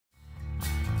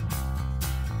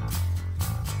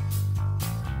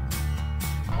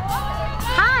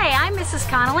Mrs.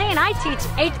 Connolly, and I teach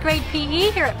 8th grade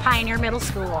PE here at Pioneer Middle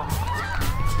School.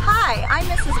 Hi, I'm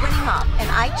Mrs. Winnie Hop, and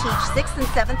I teach 6th and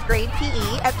 7th grade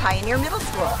PE at Pioneer Middle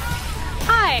School.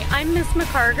 Hi, I'm Miss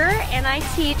McCarger, and I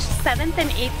teach 7th and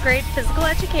 8th grade physical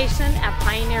education at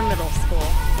Pioneer Middle School.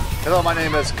 Hello, my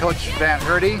name is Coach Van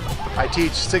Herdy. I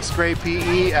teach 6th grade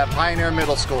PE at Pioneer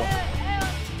Middle School.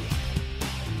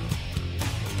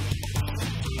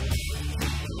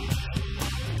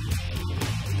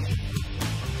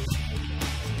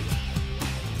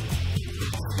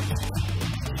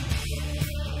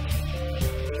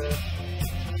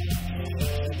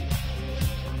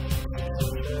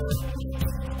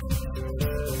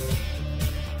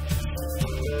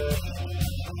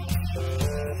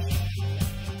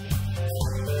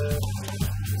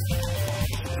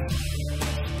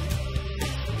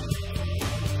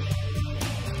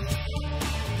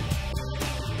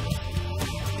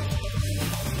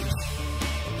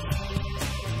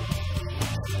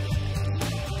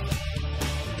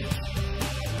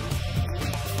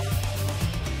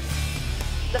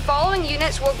 The following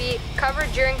units will be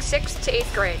covered during 6th to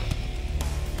 8th grade.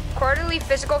 Quarterly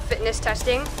physical fitness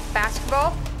testing,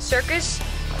 basketball, circus,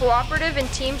 cooperative and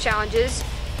team challenges,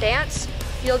 dance,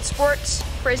 field sports,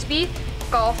 frisbee,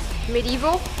 golf,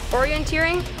 medieval,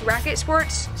 orienteering, racket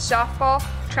sports, softball,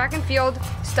 track and field,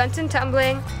 stunts and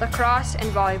tumbling, lacrosse, and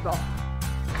volleyball.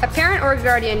 A parent or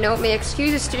guardian note may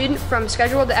excuse a student from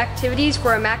scheduled activities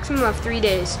for a maximum of 3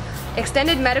 days.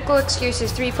 Extended medical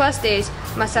excuses 3+ days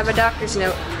must have a doctor's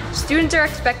note. Students are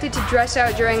expected to dress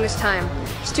out during this time.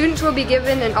 Students will be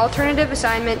given an alternative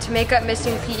assignment to make up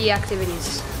missing PE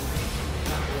activities.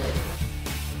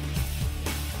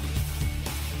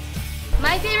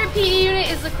 My favorite PE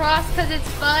unit is lacrosse because it's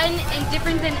fun and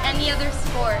different than any other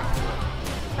sport.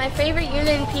 My favorite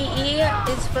unit in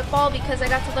PE is football because I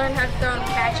got to learn how to throw and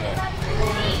catch it.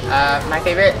 My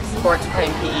favorite sport to play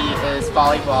in PE is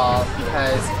volleyball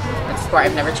because it's a sport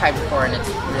I've never tried before and it's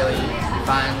really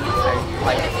fun. I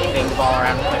like hitting the ball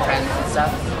around with my friends and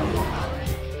stuff.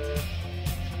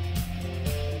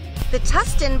 The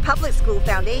Tustin Public School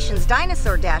Foundation's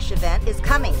Dinosaur Dash event is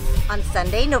coming on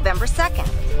Sunday, November 2nd.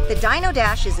 The Dino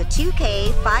Dash is a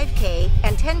 2K, 5K,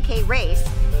 and 10K race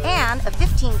and a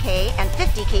 15K and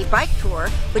 50K bike tour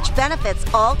which benefits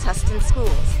all Tustin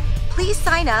schools. Please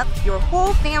sign up your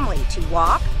whole family to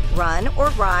walk, run, or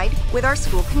ride with our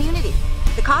school community.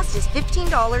 The cost is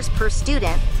 $15 per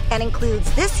student and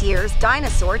includes this year's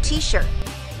dinosaur t-shirt.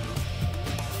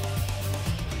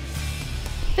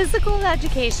 Physical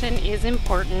education is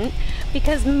important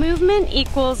because movement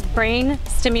equals brain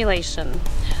stimulation.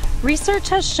 Research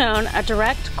has shown a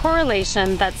direct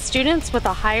correlation that students with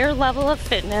a higher level of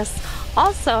fitness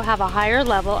also have a higher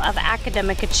level of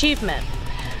academic achievement.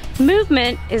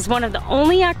 Movement is one of the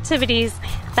only activities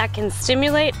that can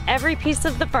stimulate every piece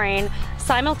of the brain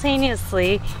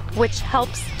simultaneously, which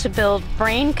helps to build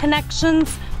brain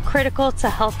connections critical to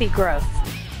healthy growth.